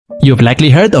You've likely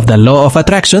heard of the law of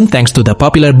attraction thanks to the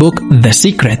popular book The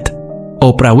Secret.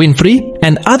 Oprah Winfrey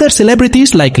and other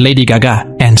celebrities like Lady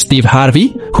Gaga and Steve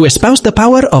Harvey who espouse the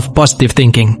power of positive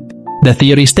thinking. The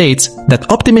theory states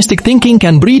that optimistic thinking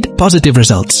can breed positive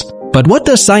results. But what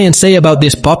does science say about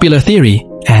this popular theory,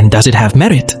 and does it have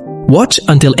merit? Watch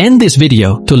until end this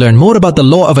video to learn more about the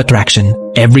law of attraction,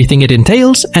 everything it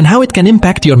entails, and how it can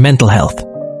impact your mental health.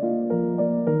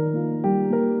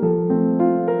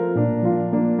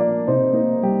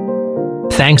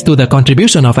 Thanks to the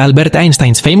contribution of Albert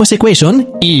Einstein's famous equation,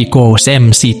 E equals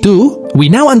mc2, we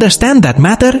now understand that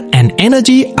matter and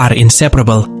energy are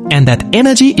inseparable, and that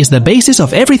energy is the basis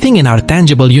of everything in our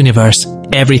tangible universe.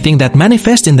 Everything that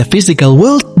manifests in the physical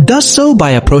world does so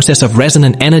by a process of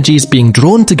resonant energies being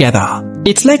drawn together.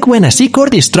 It's like when a C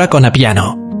chord is struck on a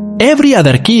piano. Every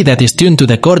other key that is tuned to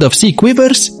the chord of C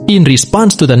quivers in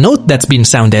response to the note that's been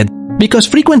sounded, because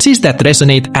frequencies that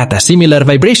resonate at a similar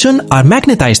vibration are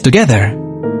magnetized together.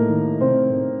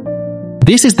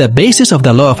 This is the basis of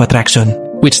the law of attraction,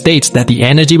 which states that the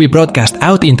energy we broadcast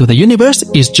out into the universe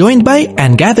is joined by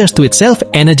and gathers to itself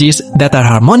energies that are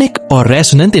harmonic or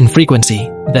resonant in frequency.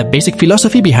 The basic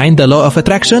philosophy behind the law of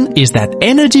attraction is that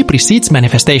energy precedes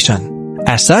manifestation.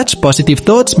 As such, positive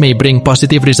thoughts may bring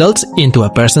positive results into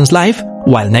a person's life,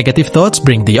 while negative thoughts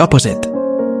bring the opposite.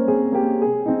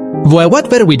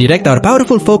 Whatever we direct our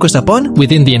powerful focus upon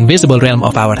within the invisible realm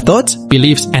of our thoughts,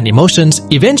 beliefs, and emotions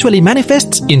eventually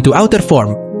manifests into outer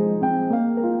form.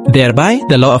 Thereby,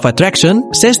 the law of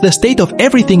attraction says the state of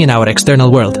everything in our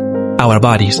external world, our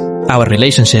bodies, our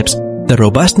relationships, the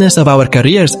robustness of our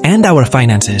careers and our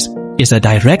finances, is a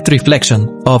direct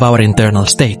reflection of our internal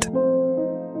state.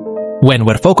 When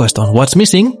we're focused on what's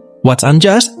missing, what's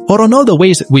unjust, or on all the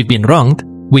ways we've been wronged,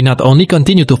 we not only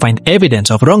continue to find evidence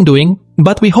of wrongdoing,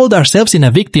 but we hold ourselves in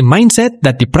a victim mindset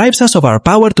that deprives us of our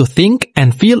power to think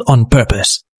and feel on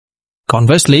purpose.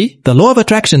 Conversely, the law of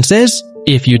attraction says,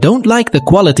 if you don't like the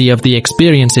quality of the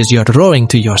experiences you're drawing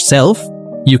to yourself,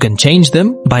 you can change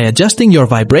them by adjusting your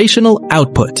vibrational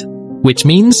output, which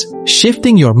means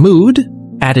shifting your mood,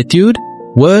 attitude,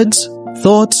 words,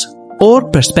 thoughts, or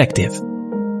perspective.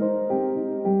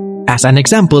 As an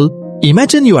example,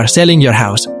 imagine you are selling your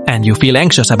house and you feel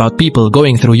anxious about people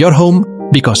going through your home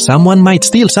because someone might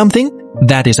steal something.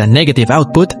 That is a negative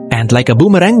output and like a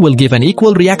boomerang will give an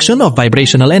equal reaction of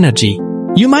vibrational energy.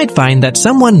 You might find that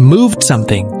someone moved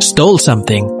something, stole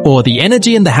something, or the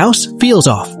energy in the house feels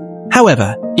off.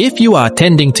 However, if you are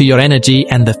tending to your energy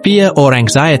and the fear or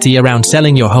anxiety around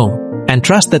selling your home and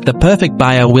trust that the perfect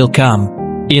buyer will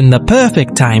come in the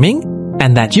perfect timing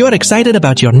and that you're excited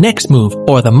about your next move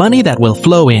or the money that will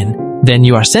flow in, then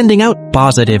you are sending out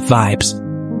positive vibes.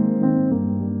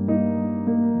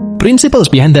 Principles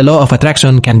behind the law of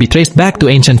attraction can be traced back to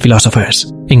ancient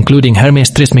philosophers, including Hermes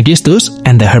Trismegistus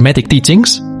and the Hermetic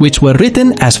teachings, which were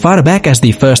written as far back as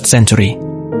the 1st century.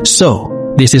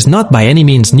 So, this is not by any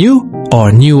means new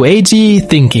or new agey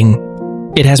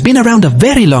thinking. It has been around a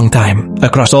very long time,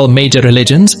 across all major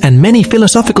religions and many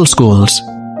philosophical schools.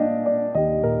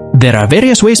 There are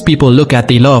various ways people look at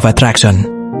the law of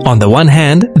attraction. On the one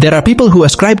hand, there are people who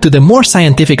ascribe to the more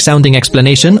scientific-sounding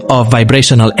explanation of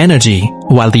vibrational energy,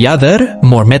 while the other,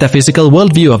 more metaphysical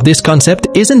worldview of this concept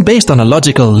isn't based on a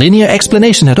logical, linear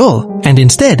explanation at all, and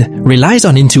instead relies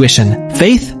on intuition,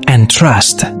 faith, and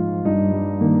trust.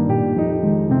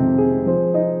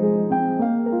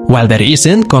 While there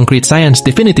isn't concrete science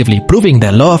definitively proving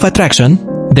the law of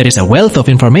attraction, there is a wealth of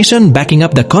information backing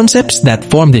up the concepts that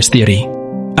form this theory.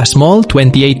 A small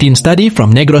 2018 study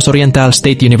from Negros Oriental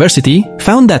State University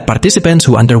found that participants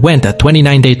who underwent a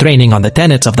 29-day training on the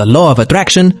tenets of the law of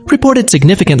attraction reported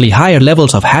significantly higher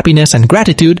levels of happiness and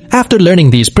gratitude after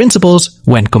learning these principles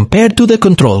when compared to the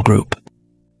control group.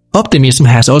 Optimism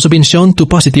has also been shown to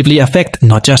positively affect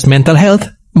not just mental health,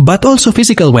 but also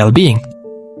physical well-being.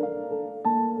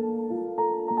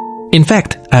 In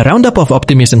fact, a roundup of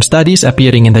optimism studies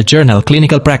appearing in the journal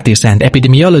Clinical Practice and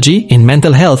Epidemiology in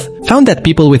Mental Health found that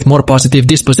people with more positive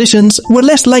dispositions were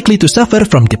less likely to suffer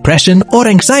from depression or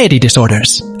anxiety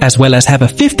disorders, as well as have a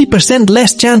 50%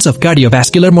 less chance of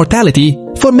cardiovascular mortality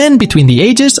for men between the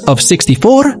ages of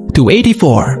 64 to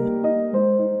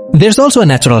 84. There's also a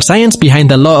natural science behind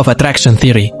the law of attraction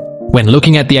theory. When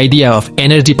looking at the idea of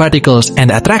energy particles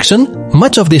and attraction,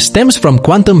 much of this stems from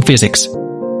quantum physics.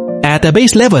 At a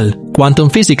base level,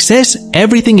 quantum physics says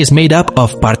everything is made up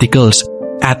of particles,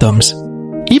 atoms.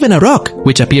 Even a rock,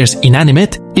 which appears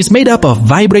inanimate, is made up of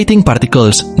vibrating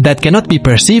particles that cannot be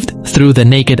perceived through the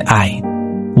naked eye.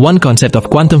 One concept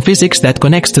of quantum physics that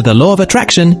connects to the law of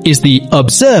attraction is the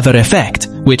observer effect,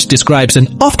 which describes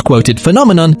an oft-quoted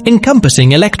phenomenon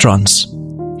encompassing electrons.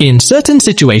 In certain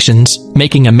situations,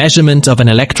 making a measurement of an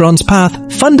electron's path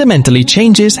fundamentally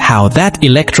changes how that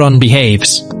electron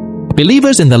behaves.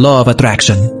 Believers in the law of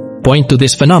attraction point to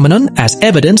this phenomenon as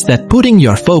evidence that putting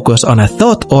your focus on a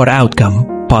thought or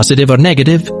outcome, positive or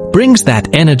negative, brings that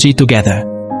energy together.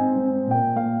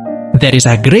 There is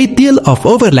a great deal of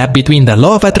overlap between the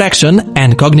law of attraction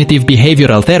and cognitive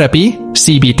behavioral therapy,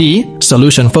 CBT,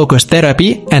 solution-focused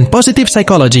therapy, and positive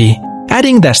psychology.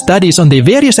 Adding that studies on the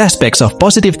various aspects of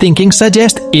positive thinking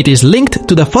suggest it is linked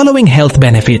to the following health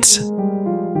benefits.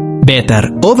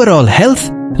 Better overall health,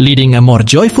 leading a more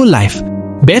joyful life.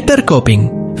 Better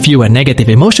coping, fewer negative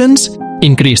emotions,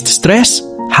 increased stress,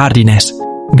 hardiness.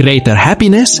 Greater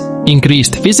happiness,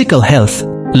 increased physical health,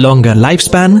 longer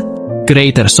lifespan,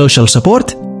 greater social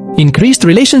support, increased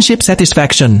relationship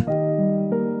satisfaction.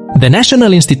 The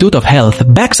National Institute of Health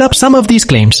backs up some of these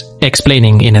claims,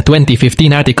 explaining in a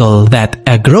 2015 article that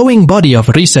a growing body of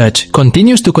research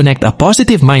continues to connect a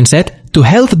positive mindset to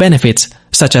health benefits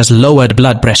such as lowered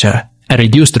blood pressure, a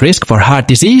reduced risk for heart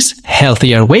disease,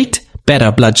 healthier weight,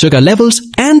 better blood sugar levels,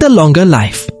 and a longer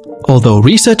life. Although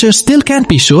researchers still can't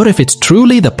be sure if it's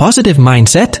truly the positive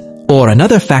mindset or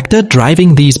another factor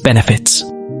driving these benefits.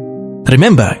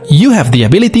 Remember, you have the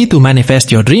ability to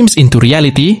manifest your dreams into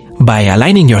reality by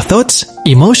aligning your thoughts,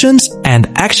 emotions, and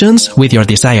actions with your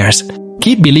desires.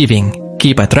 Keep believing,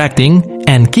 keep attracting,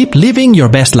 and keep living your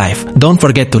best life. Don't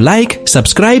forget to like,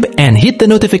 subscribe, and hit the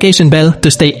notification bell to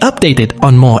stay updated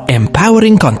on more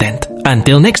empowering content.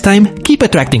 Until next time, keep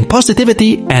attracting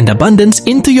positivity and abundance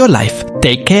into your life.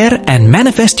 Take care and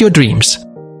manifest your dreams.